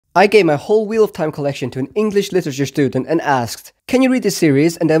I gave my whole Wheel of Time collection to an English literature student and asked, "Can you read this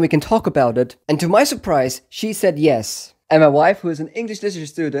series and then we can talk about it?" And to my surprise, she said yes. And my wife, who is an English literature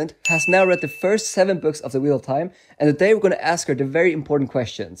student, has now read the first 7 books of the Wheel of Time, and today we're going to ask her the very important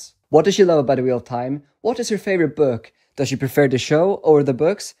questions. What does she love about the Wheel of Time? What is her favorite book? Does she prefer the show over the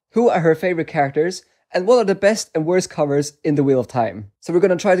books? Who are her favorite characters? And what are the best and worst covers in the Wheel of Time? So we're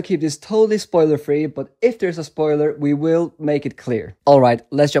going to try to keep this totally spoiler free, but if there's a spoiler, we will make it clear. Alright,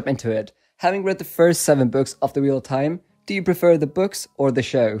 let's jump into it. Having read the first 7 books of the Wheel of Time, do you prefer the books or the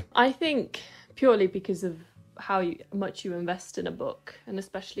show? I think purely because of how much you invest in a book, and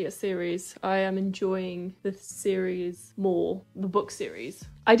especially a series, I am enjoying the series more, the book series.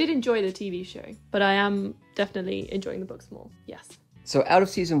 I did enjoy the TV show, but I am definitely enjoying the books more, yes. So out of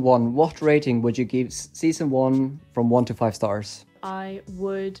season 1, what rating would you give season 1 from 1 to 5 stars? I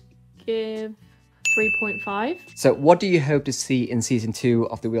would give 3.5. So what do you hope to see in season 2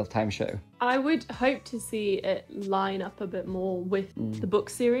 of the Wheel of Time show? I would hope to see it line up a bit more with the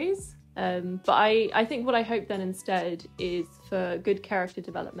book series. But I think what I hope then instead is for good character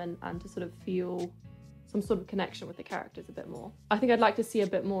development and to sort of feel some sort of connection with the characters a bit more. I think I'd like to see a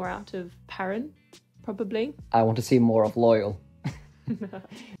bit more out of Perrin, probably. I want to see more of Loyal.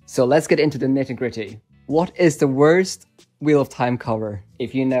 So let's get into the nitty-gritty. What is the worst Wheel of Time cover?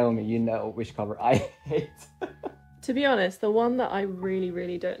 If you know me, you know which cover I hate. To be honest, the one that I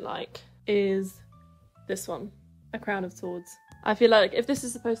really don't like is this one, A Crown of Swords. I feel like if this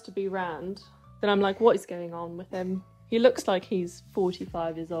is supposed to be Rand, then I'm like, what is going on with him? He looks like he's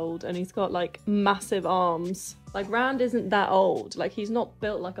 45 years old and he's got like massive arms. Like Rand isn't that old. Like he's not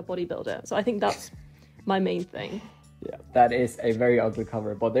built like a bodybuilder. So I think that's my main thing. Yeah, that is a very ugly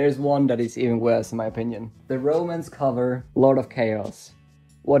cover, but there's one that is even worse in my opinion. The romance cover, Lord of Chaos.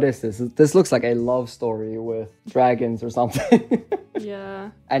 What is this? This looks like a love story with dragons or something. Yeah.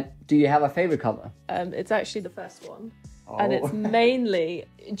 And do you have a favorite cover? It's actually the first one. Oh. And it's mainly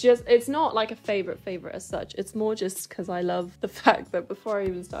just, it's not like a favorite as such. It's more just because I love the fact that before I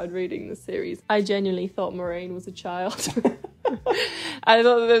even started reading the series, I genuinely thought Moraine was a child. I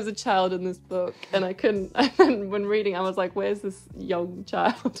thought that there was a child in this book and I couldn't, and when reading I was like, where's this young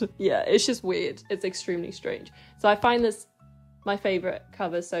child? Yeah, it's just weird. It's extremely strange. So I find this my favourite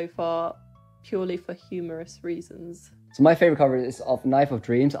cover so far purely for humorous reasons. So my favorite cover is of Knife of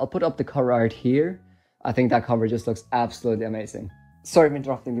Dreams. I'll put up the cover art here. I think that cover just looks absolutely amazing. Sorry for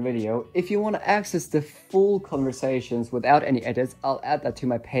interrupting the video. If you want to access the full conversations without any edits, I'll add that to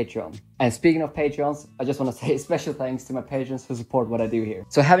my Patreon. And speaking of Patreons, I just want to say special thanks to my patrons who support what I do here.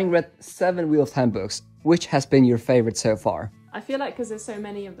 So having read 7 Wheel of Time books, which has been your favorite so far? I feel like because there's so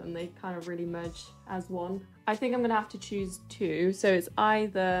many of them, they kind of really merge as one. I think I'm going to have to choose 2. So it's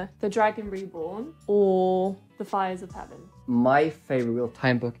either The Dragon Reborn or The Fires of Heaven. My favorite Wheel of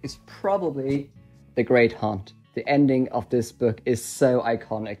Time book is probably The Great Hunt. The ending of this book is so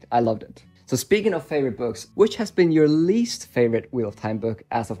iconic. I loved it. So speaking of favorite books, which has been your least favorite Wheel of Time book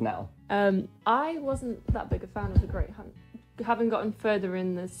as of now? I wasn't that big a fan of The Great Hunt. Having gotten further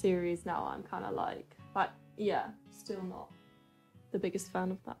in the series now, I'm kind of like, yeah, still not the biggest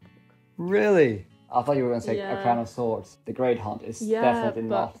fan of that book. Really? I thought you were going to say Yeah. A Crown of Swords. The Great Hunt is Yeah, definitely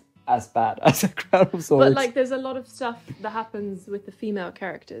but- not as bad as A Crown of Swords. But like, there's a lot of stuff that happens with the female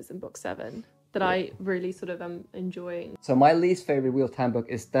characters in book 7 that I really sort of am enjoying. So my least favorite Wheel of Time book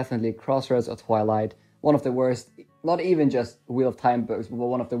is definitely Crossroads of Twilight. One of the worst, not even just Wheel of Time books, but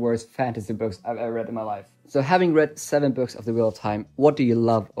one of the worst fantasy books I've ever read in my life. So having read 7 books of the Wheel of Time, what do you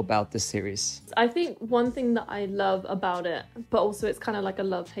love about this series? I think one thing that I love about it, but also it's kind of like a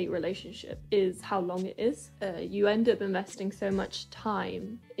love-hate relationship, is how long it is. You end up investing so much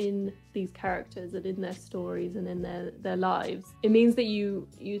time in these characters and in their stories and in their lives. It means that you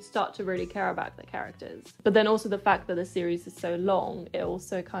start to really care about the characters. But then also the fact that the series is so long, it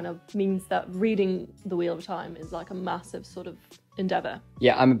also kind of means that reading The Wheel of Time is like a massive sort of endeavor.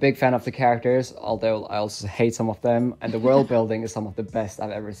 Yeah, I'm a big fan of the characters, although I also hate some of them, and the world building is some of the best I've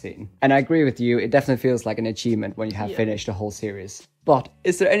ever seen. And I agree with you, it definitely feels like an achievement when you have finished the whole series. But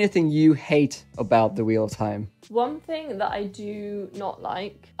is there anything you hate about The Wheel of Time? One thing that I do not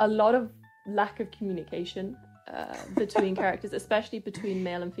like, a lot of lack of communication between characters, especially between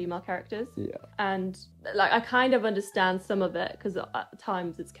male and female characters. Yeah. And like, I kind of understand some of it because at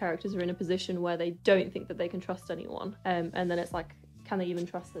times its characters are in a position where they don't think that they can trust anyone. And then it's like, can they even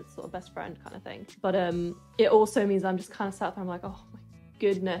trust their sort of best friend kind of thing? But it also means I'm just kind of sat there, I'm like, oh my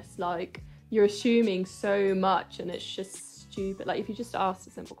goodness, like you're assuming so much and it's just stupid. Like if you just asked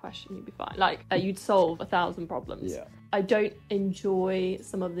a simple question, you'd be fine. Like you'd solve 1,000 problems. Yeah. I don't enjoy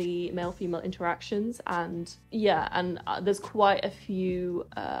some of the male-female interactions, and yeah, and there's quite a few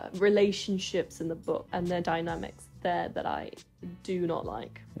relationships in the book and their dynamics there that I do not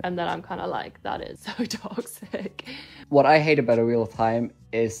like, and that I'm kind of like, that is so toxic. What I hate about A Wheel of Time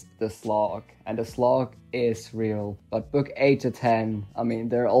is the slog, and the slog is real. But book 8 to 10, I mean,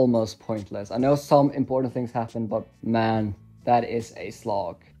 they're almost pointless. I know some important things happen, but man, that is a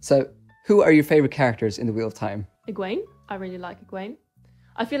slog. So, who are your favorite characters in The Wheel of Time? Egwene. I really like Egwene.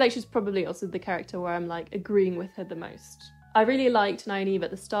 I feel like she's probably also the character where I'm like agreeing with her the most. I really liked Nynaeve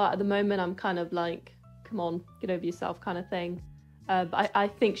at the start. At the moment, I'm kind of like, come on, get over yourself kind of thing. But I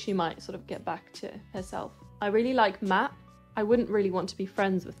think she might sort of get back to herself. I really like Matt. I wouldn't really want to be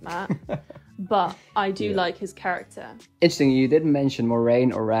friends with Matt, but I do like his character. Interesting, you didn't mention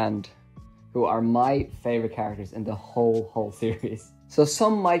Moraine or Rand, who are my favorite characters in the whole series. So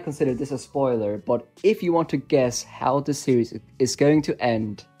some might consider this a spoiler, but if you want to guess how the series is going to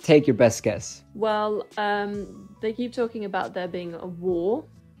end, take your best guess. Well, they keep talking about there being a war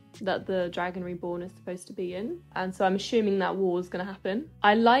that the Dragon Reborn is supposed to be in, and so I'm assuming that war is going to happen.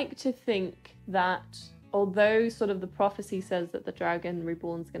 I like to think that although sort of the prophecy says that the Dragon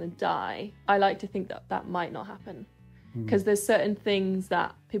Reborn is going to die, I like to think that that might not happen. Because there's certain things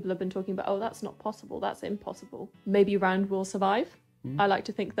that people have been talking about, oh, that's not possible, that's impossible. Maybe Rand will survive. I like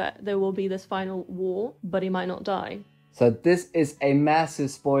to think that there will be this final war, but he might not die. So this is a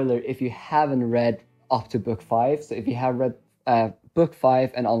massive spoiler if you haven't read up to book 5. So if you have read book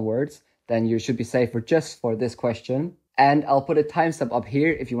 5 and onwards, then you should be safe for this question. And I'll put a timestamp up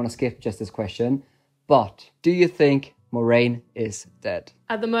here if you want to skip just this question. But do you think Moraine is dead?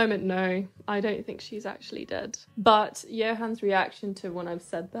 At the moment, no. I don't think she's actually dead. But Johann's reaction to when I've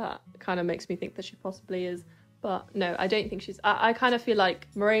said that kind of makes me think that she possibly is. But no, I don't think she's... I kind of feel like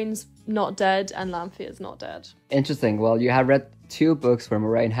Moraine's not dead and Lanfear's not dead. Interesting. Well, you have read 2 books where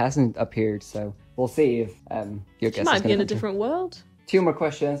Moraine hasn't appeared, so we'll see if your guess she might be in a different world. 2 more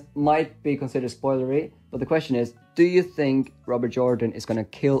questions, might be considered spoilery, but the question is, do you think Robert Jordan is going to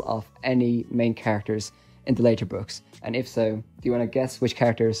kill off any main characters in the later books? And if so, do you want to guess which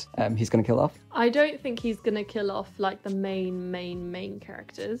characters he's going to kill off? I don't think he's going to kill off like the main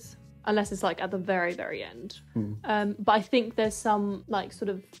characters. Unless it's like at the very end. But I think there's some like sort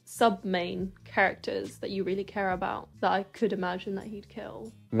of sub-main characters that you really care about that I could imagine that he'd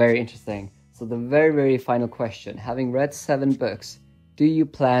kill. Very interesting. So the very final question. Having read 7 books, do you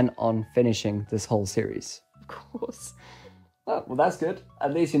plan on finishing this whole series? Of course. Oh, well, that's good.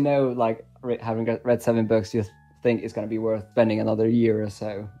 At least you know, like, having read 7 books, you think it's going to be worth spending another year or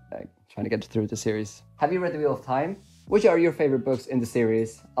so like, trying to get through the series. Have you read The Wheel of Time? Which are your favorite books in the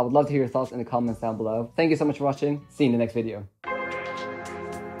series? I would love to hear your thoughts in the comments down below. Thank you so much for watching. See you in the next video.